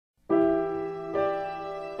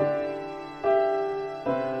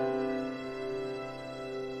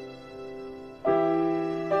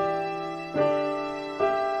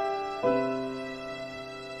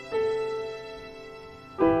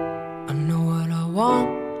want,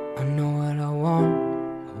 I know what I want.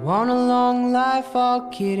 I want a long life, all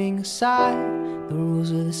kidding aside. The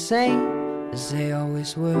rules are the same as they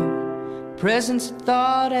always were. Presence of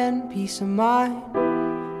thought and peace of mind.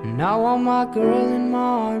 And I want my girl in my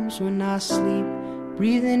arms when I sleep,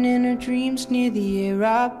 breathing in her dreams near the air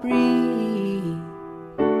I breathe.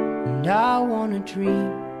 And I wanna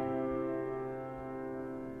dream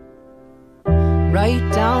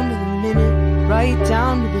right down to the minute, right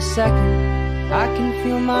down to the second. I can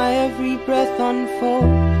feel my every breath unfold.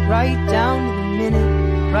 Right down to the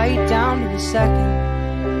minute, right down to the second.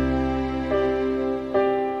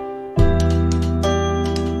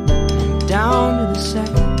 And down to the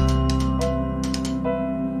second.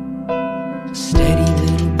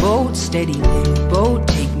 Steady little boat,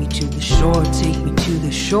 take me to the shore, take me to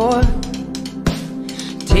the shore.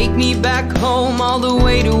 Take me back home, all the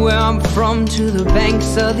way to where I'm from, to the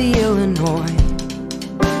banks of the Illinois.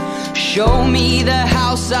 Show me the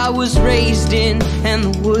house I was raised in, and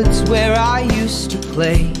the woods where I used to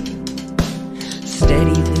play.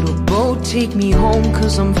 Steady little boat, take me home,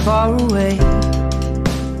 'cause I'm far away.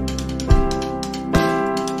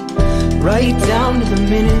 Right down to the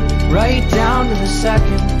minute, right down to the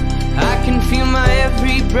second. I can feel my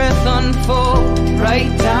every breath unfold.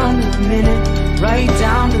 Right down to the minute, right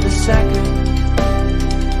down to the second.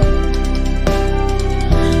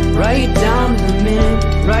 Right down to the minute,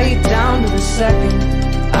 right down to the second.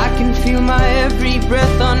 I can feel my every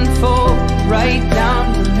breath unfold. Right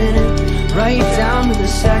down to the minute, right down to the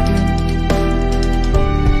second.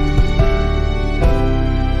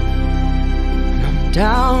 And I'm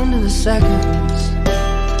down to the seconds.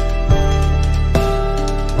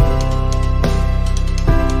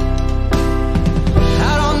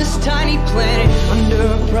 Tiny planet under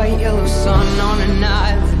a bright yellow sun, on an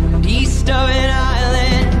island east of an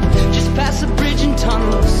island. Just past the bridge and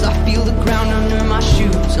tunnels, I feel the ground under my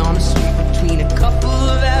shoes, on a street between a couple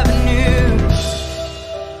of avenues,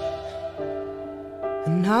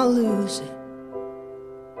 and I lose it.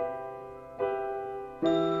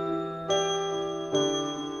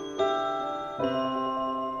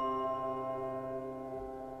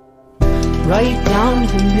 Right down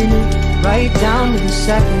to the minute, right down to the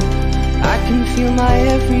second. I can feel my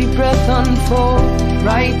every breath unfold.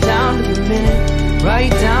 Right down to the minute,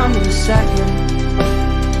 right down to the second.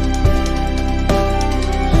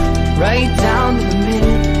 Right down to the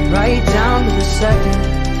minute, right down to the second.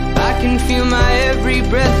 I can feel my every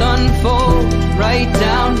breath unfold. Right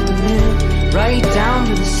down to the minute, right down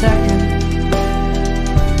to the second.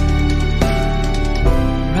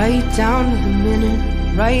 Right down to the minute,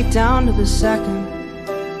 right down to the second.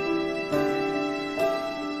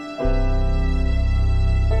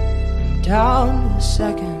 Down to the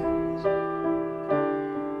second.